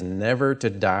dead, is never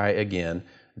to die again.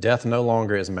 Death no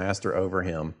longer is master over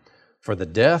him. For the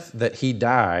death that he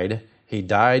died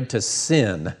to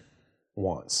sin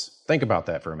once. Think about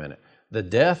that for a minute. The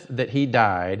death that he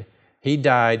died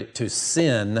to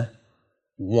sin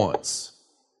once.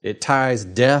 It ties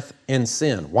death and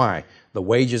sin. Why? The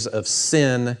wages of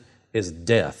sin is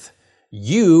death.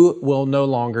 You will no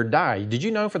longer die. Did you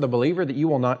know for the believer that you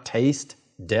will not taste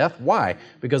death? Why?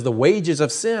 Because the wages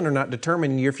of sin are not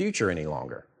determining your future any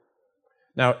longer.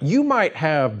 Now, you might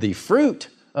have the fruit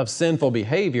of sinful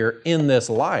behavior in this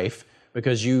life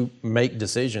because you make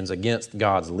decisions against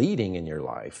God's leading in your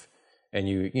life.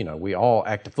 And we all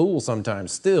act a fool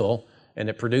sometimes still, and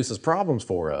it produces problems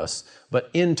for us. But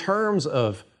in terms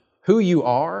of who you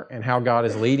are and how God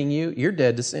is leading you, you're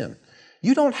dead to sin.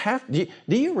 You don't have, do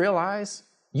you realize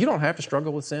you don't have to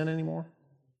struggle with sin anymore?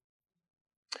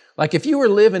 Like if you were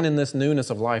living in this newness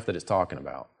of life that it's talking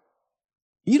about,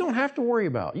 you don't have to worry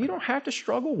about it. You don't have to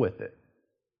struggle with it.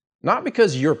 Not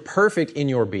because you're perfect in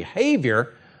your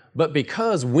behavior, but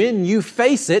because when you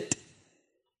face it,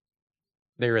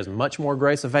 there is much more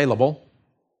grace available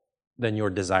than your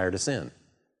desire to sin.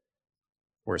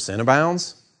 Where sin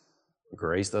abounds,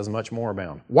 grace does much more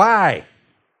abound. Why?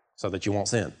 So that you won't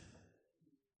sin.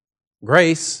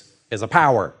 Grace is a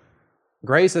power.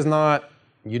 Grace is not,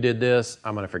 you did this,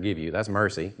 I'm going to forgive you. That's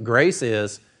mercy. Grace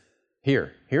is,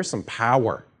 here's some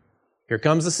power. Here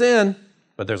comes the sin,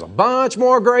 but there's a bunch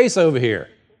more grace over here.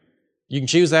 You can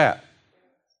choose that.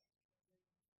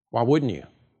 Why wouldn't you?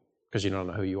 Because you don't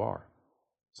know who you are.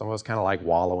 Some of us kind of like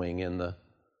wallowing in the,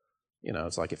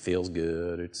 it's like it feels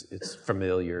good, it's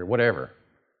familiar, whatever.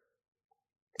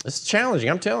 It's challenging,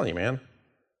 I'm telling you, man.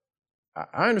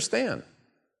 I understand.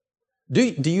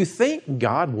 Do you think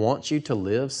God wants you to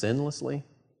live sinlessly?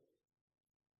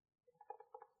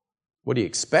 Would He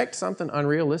expect something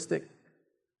unrealistic?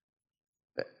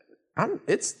 Are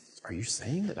you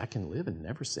saying that I can live and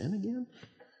never sin again?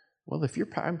 Well, if you're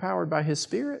empowered by His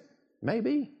Spirit,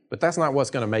 maybe. But that's not what's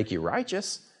going to make you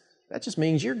righteous. That just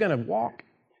means you're going to walk,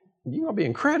 you're going to be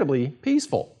incredibly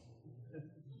peaceful.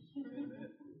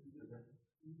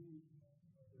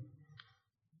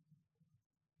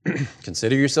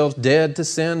 Consider yourselves dead to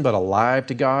sin, but alive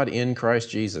to God in Christ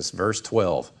Jesus. Verse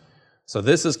 12. So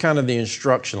this is kind of the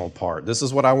instructional part. This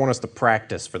is what I want us to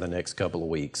practice for the next couple of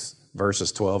weeks.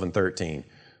 Verses 12 and 13.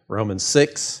 Romans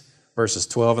 6, verses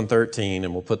 12 and 13.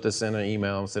 And we'll put this in an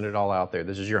email and send it all out there.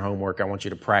 This is your homework. I want you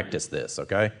to practice this,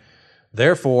 okay?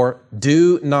 Therefore,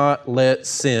 do not let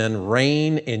sin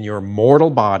reign in your mortal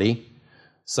body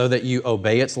so that you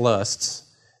obey its lusts.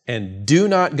 And do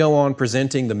not go on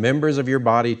presenting the members of your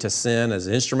body to sin as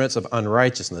instruments of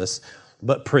unrighteousness,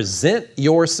 but present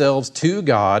yourselves to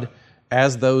God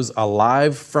as those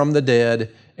alive from the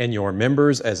dead, and your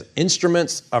members as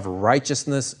instruments of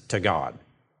righteousness to God.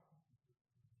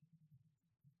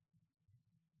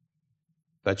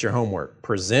 That's your homework.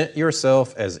 Present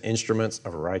yourself as instruments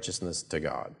of righteousness to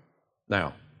God.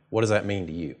 Now, what does that mean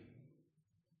to you?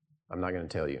 I'm not going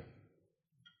to tell you,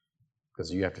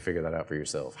 because you have to figure that out for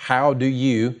yourself. How do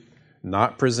you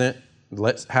not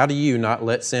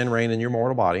let sin reign in your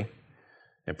mortal body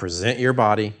and present your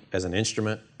body as an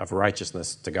instrument of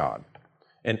righteousness to God?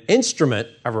 An instrument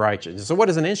of righteousness. So what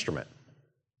is an instrument?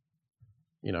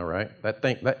 You know, right?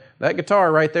 That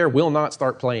guitar right there will not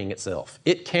start playing itself.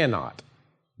 It cannot.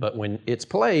 But when it's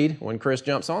played, when Chris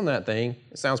jumps on that thing,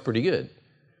 it sounds pretty good.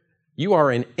 You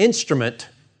are an instrument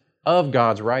of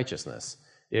God's righteousness.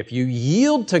 If you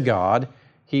yield to God,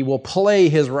 He will play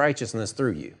His righteousness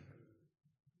through you.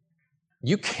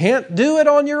 You can't do it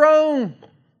on your own.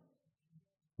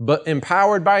 But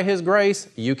empowered by His grace,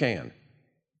 you can.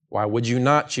 Why would you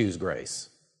not choose grace?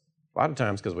 A lot of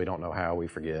times because we don't know how, we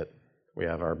forget. We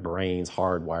have our brains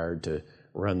hardwired to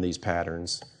run these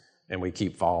patterns, and we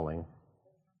keep falling.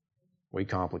 We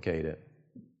complicate it.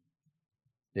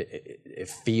 It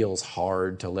feels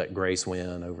hard to let grace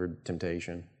win over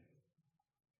temptation.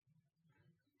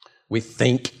 We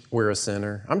think we're a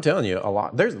sinner. I'm telling you,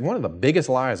 there's one of the biggest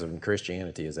lies of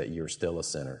Christianity is that you're still a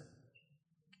sinner,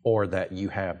 or that you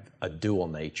have a dual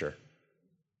nature.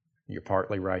 You're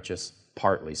partly righteous,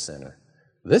 partly sinner.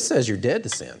 This says you're dead to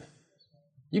sin.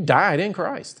 You died in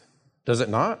Christ. Does it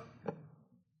not?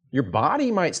 Your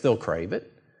body might still crave it.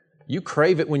 You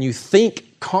crave it when you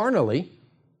think carnally,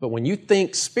 but when you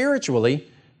think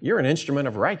spiritually, you're an instrument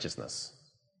of righteousness.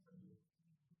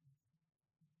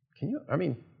 Can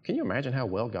you imagine how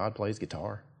well God plays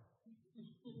guitar?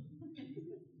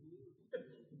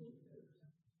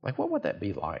 Like, what would that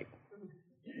be like?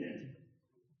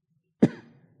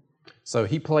 So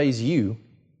He plays you,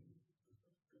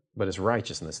 but it's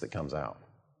righteousness that comes out.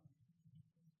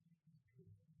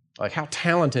 Like, how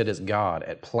talented is God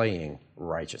at playing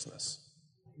righteousness?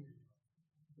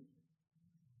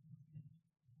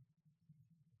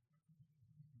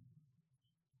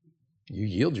 You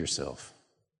yield yourself.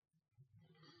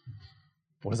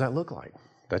 What does that look like?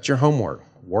 That's your homework.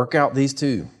 Work out these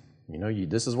two.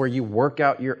 This is where you work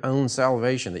out your own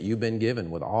salvation that you've been given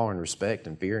with awe and respect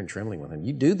and fear and trembling with Him.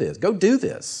 You do this. Go do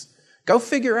this. Go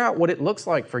figure out what it looks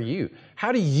like for you.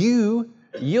 How do you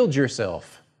yield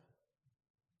yourself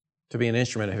to be an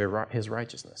instrument of His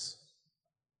righteousness?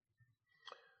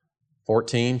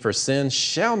 14, for sin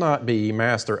shall not be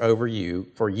master over you,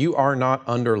 for you are not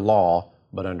under law,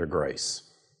 but under grace.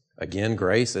 Again,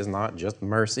 grace is not just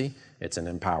mercy, it's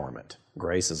an empowerment.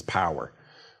 Grace is power.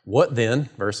 What then,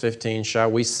 verse 15,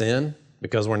 shall we sin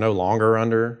because we're no longer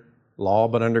under law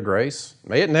but under grace?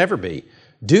 May it never be.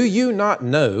 Do you not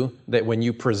know that when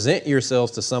you present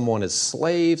yourselves to someone as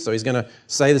slaves, so he's going to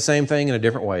say the same thing in a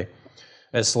different way,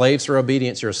 as slaves for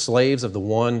obedience, you're slaves of the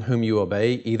one whom you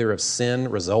obey, either of sin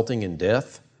resulting in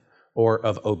death or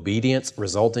of obedience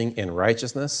resulting in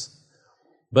righteousness?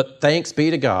 But thanks be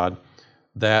to God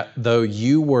that though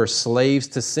you were slaves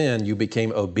to sin, you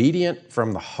became obedient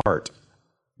from the heart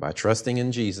by trusting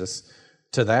in Jesus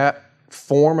to that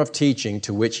form of teaching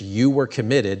to which you were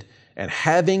committed, and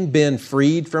having been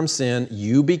freed from sin,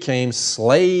 you became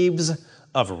slaves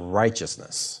of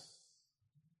righteousness.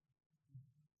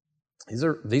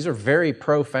 These are very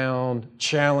profound,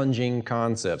 challenging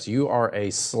concepts. You are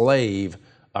a slave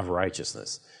of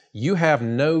righteousness. You have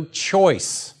no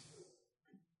choice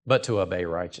but to obey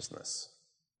righteousness.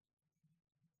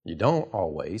 You don't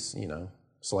always,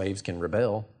 slaves can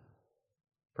rebel.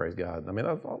 Praise God. I mean,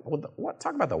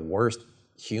 talk about the worst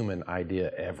human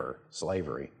idea ever,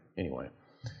 slavery. Anyway,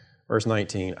 verse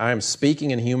 19, I am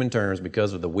speaking in human terms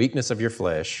because of the weakness of your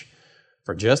flesh.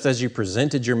 For just as you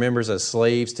presented your members as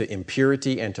slaves to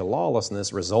impurity and to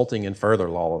lawlessness, resulting in further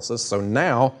lawlessness, so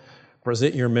now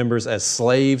present your members as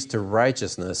slaves to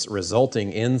righteousness,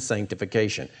 resulting in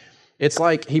sanctification. It's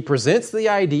like he presents the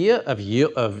idea of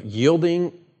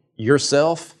yielding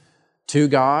yourself to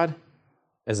God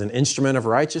as an instrument of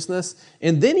righteousness,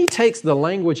 and then he takes the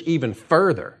language even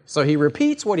further. So he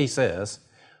repeats what he says,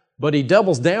 but he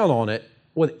doubles down on it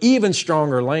with even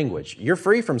stronger language. You're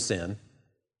free from sin,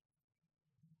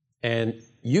 and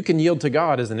you can yield to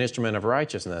God as an instrument of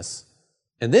righteousness.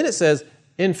 And then it says,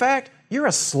 in fact, you're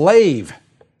a slave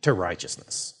to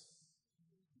righteousness.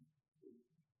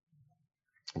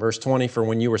 Verse 20, for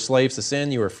when you were slaves to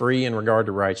sin, you were free in regard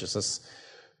to righteousness.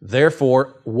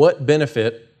 Therefore, what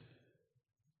benefit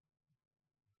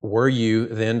were you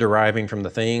then deriving from the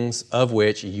things of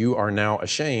which you are now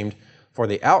ashamed? For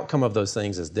the outcome of those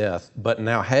things is death. But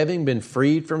now, having been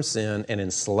freed from sin and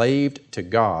enslaved to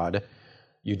God,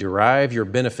 you derive your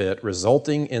benefit,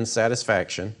 resulting in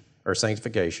satisfaction or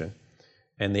sanctification,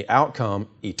 and the outcome,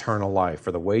 eternal life.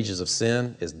 For the wages of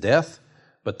sin is death,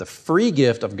 but the free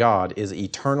gift of God is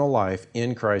eternal life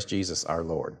in Christ Jesus our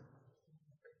Lord.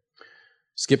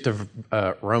 Skip to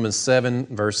Romans 7,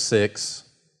 verse 6.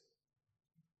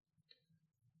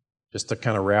 Just to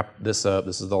kind of wrap this up,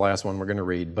 this is the last one we're going to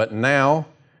read. But now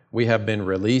we have been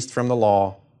released from the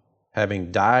law,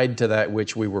 having died to that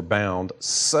which we were bound,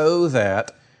 so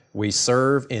that we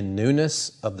serve in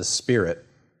newness of the Spirit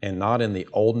and not in the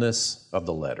oldness of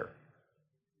the letter.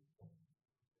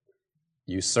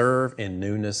 You serve in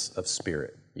newness of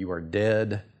spirit. You are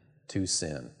dead to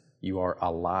sin. You are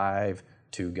alive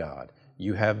to God.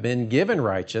 You have been given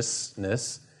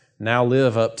righteousness. Now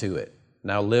live up to it.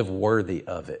 Now live worthy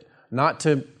of it. Not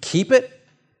to keep it,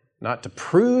 not to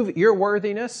prove your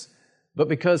worthiness, but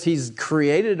because He's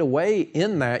created a way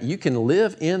in that you can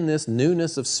live in this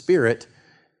newness of spirit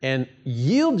and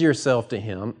yield yourself to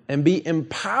Him and be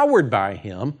empowered by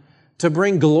Him to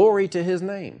bring glory to His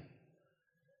name.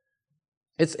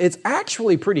 It's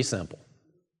actually pretty simple.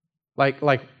 Like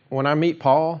when I meet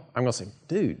Paul, I'm going to say,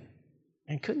 dude,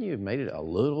 man, couldn't you have made it a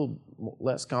little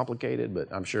less complicated?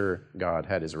 But I'm sure God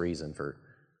had His reason for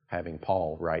having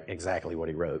Paul write exactly what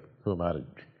he wrote. Who am I to?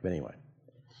 But anyway.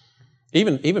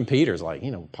 Even Peter's like,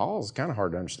 Paul's kind of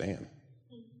hard to understand.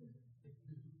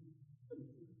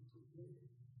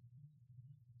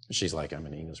 She's like, I'm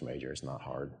an English major. It's not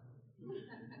hard.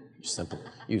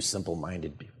 You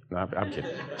simple-minded people. No, I'm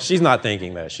kidding. She's not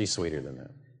thinking that. She's sweeter than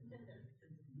that.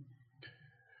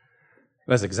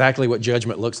 That's exactly what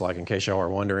judgment looks like, in case y'all are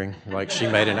wondering. Like, she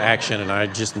made an action and I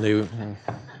just knew.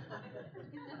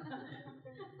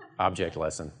 Object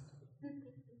lesson.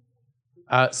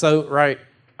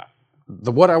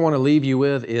 What I want to leave you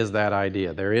with is that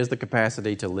idea. There is the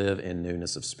capacity to live in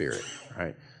newness of spirit,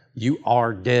 right? You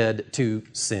are dead to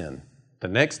sin. The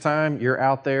next time you're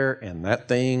out there and that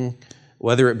thing,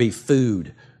 whether it be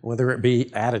food, whether it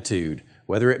be attitude,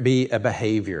 whether it be a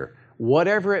behavior,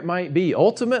 whatever it might be,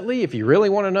 ultimately, if you really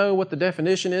want to know what the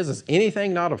definition is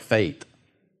anything not of faith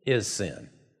is sin.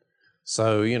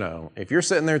 So, if you're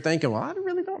sitting there thinking, well, I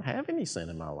really don't have any sin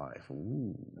in my life.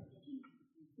 Ooh,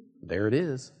 there it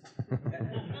is.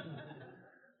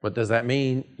 But does that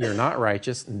mean you're not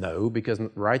righteous? No, because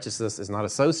righteousness is not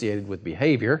associated with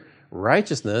behavior.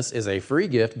 Righteousness is a free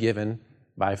gift given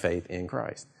by faith in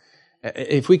Christ.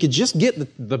 If we could just get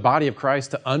the body of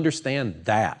Christ to understand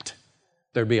that,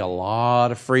 there'd be a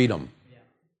lot of freedom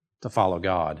to follow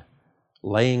God,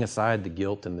 laying aside the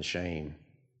guilt and the shame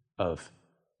of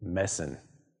messing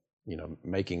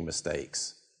making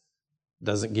mistakes.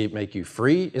 Doesn't make you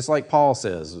free. It's like Paul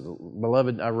says,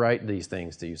 beloved, I write these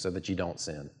things to you so that you don't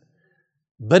sin.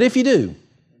 But if you do,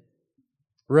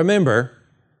 remember,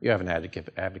 you have an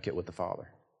advocate with the Father.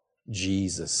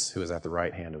 Jesus, who is at the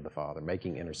right hand of the Father,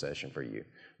 making intercession for you.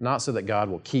 Not so that God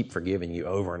will keep forgiving you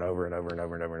over and over and over and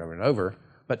over and over and over and over,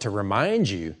 but to remind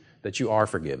you that you are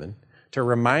forgiven, to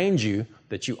remind you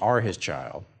that you are His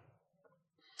child.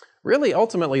 Really,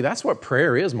 ultimately, that's what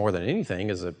prayer is more than anything,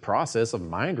 is a process of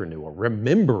mind renewal,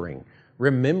 remembering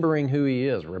who He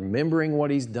is, remembering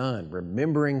what He's done,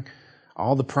 remembering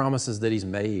all the promises that He's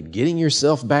made, getting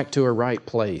yourself back to a right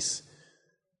place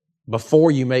before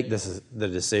you make the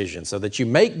decision, so that you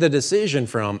make the decision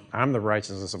from, I'm the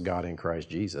righteousness of God in Christ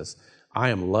Jesus, I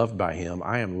am loved by Him,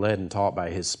 I am led and taught by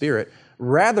His Spirit,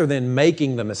 rather than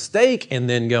making the mistake and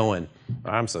then going,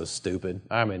 I'm so stupid,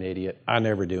 I'm an idiot, I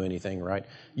never do anything right.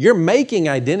 You're making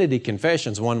identity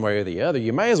confessions one way or the other.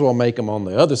 You may as well make them on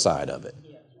the other side of it,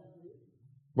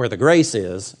 where the grace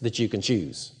is that you can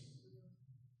choose.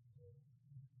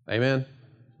 Amen?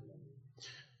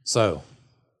 So,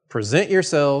 present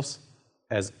yourselves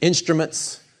as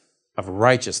instruments of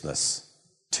righteousness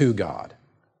to God.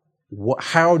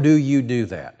 How do you do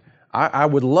that? I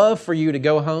would love for you to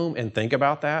go home and think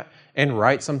about that and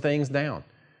write some things down.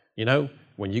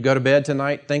 When you go to bed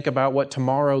tonight, think about what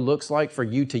tomorrow looks like for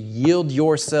you to yield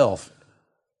yourself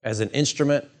as an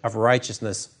instrument of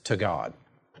righteousness to God.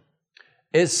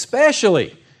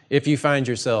 Especially if you find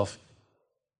yourself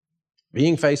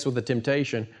being faced with a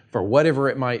temptation for whatever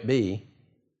it might be.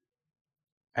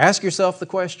 Ask yourself the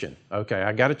question, okay,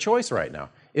 I got a choice right now.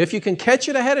 If you can catch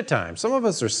it ahead of time, some of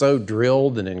us are so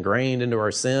drilled and ingrained into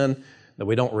our sin that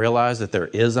we don't realize that there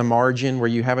is a margin where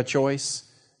you have a choice.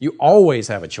 You always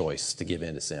have a choice to give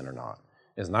in to sin or not.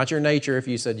 It's not your nature if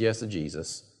you said yes to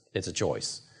Jesus. It's a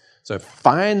choice. So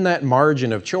find that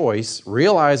margin of choice,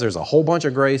 realize there's a whole bunch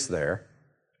of grace there,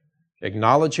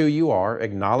 acknowledge who you are,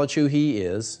 acknowledge who He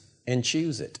is, and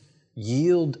choose it.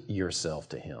 Yield yourself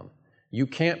to Him. You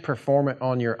can't perform it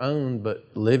on your own, but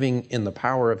living in the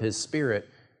power of His Spirit,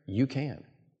 you can.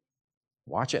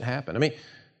 Watch it happen. I mean,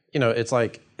 it's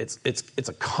like, it's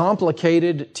a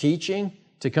complicated teaching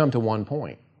to come to one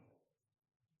point.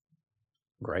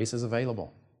 Grace is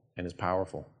available and is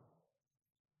powerful.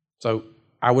 So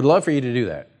I would love for you to do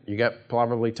that. You got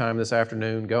probably time this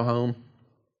afternoon. Go home,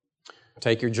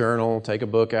 take your journal, take a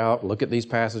book out, look at these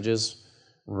passages,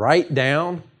 write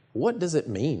down, what does it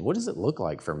mean? What does it look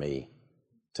like for me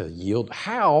to yield?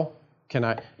 How can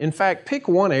I, in fact, pick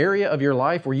one area of your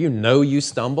life where you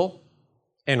stumble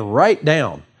and write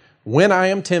down, when I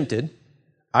am tempted,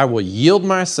 I will yield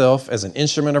myself as an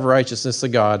instrument of righteousness to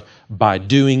God by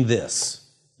doing this.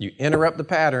 You interrupt the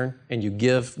pattern and you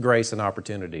give grace an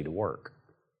opportunity to work.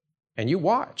 And you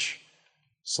watch.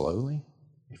 Slowly,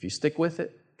 if you stick with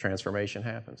it, transformation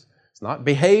happens. It's not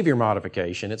behavior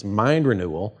modification, it's mind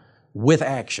renewal with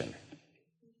action.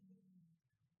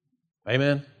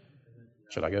 Amen?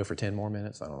 Should I go for 10 more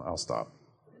minutes? I'll stop.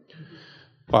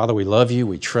 Father, we love you,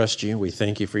 we trust you, we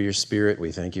thank you for your Spirit,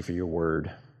 we thank you for your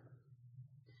word.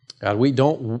 God, we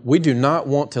do not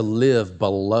want to live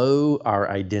below our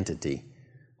identity.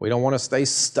 We don't want to stay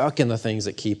stuck in the things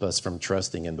that keep us from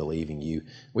trusting and believing you.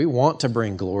 We want to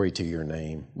bring glory to your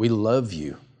name. We love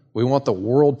you. We want the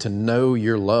world to know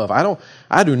your love.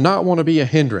 I do not want to be a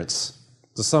hindrance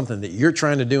to something that you're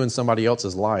trying to do in somebody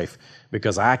else's life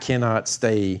because I cannot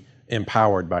stay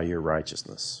empowered by your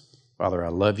righteousness. Father, I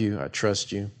love you. I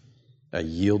trust you. I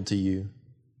yield to you.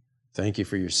 Thank you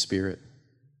for your Spirit.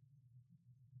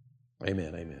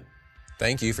 Amen, amen.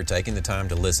 Thank you for taking the time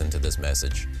to listen to this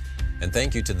message. And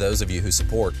thank you to those of you who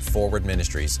support Forward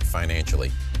Ministries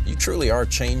financially. You truly are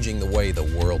changing the way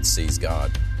the world sees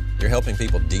God. You're helping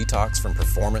people detox from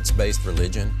performance-based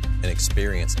religion and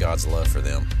experience God's love for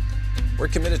them. We're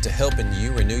committed to helping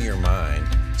you renew your mind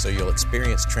so you'll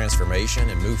experience transformation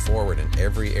and move forward in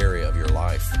every area of your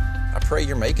life. I pray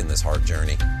you're making this hard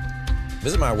journey.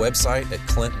 Visit my website at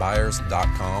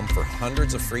clintbyars.com for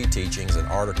hundreds of free teachings and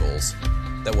articles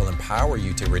that will empower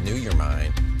you to renew your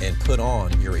mind and put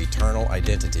on your eternal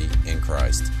identity in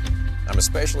Christ. I'm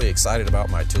especially excited about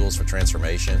my tools for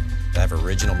transformation that have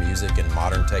original music and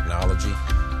modern technology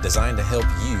designed to help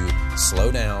you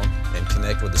slow down and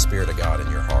connect with the Spirit of God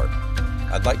in your heart.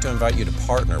 I'd like to invite you to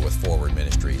partner with Forward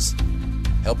Ministries.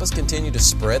 Help us continue to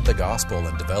spread the gospel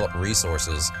and develop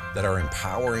resources that are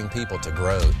empowering people to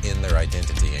grow in their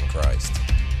identity in Christ.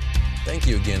 Thank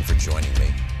you again for joining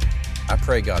me. I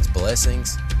pray God's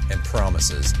blessings and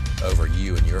promises over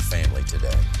you and your family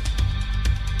today.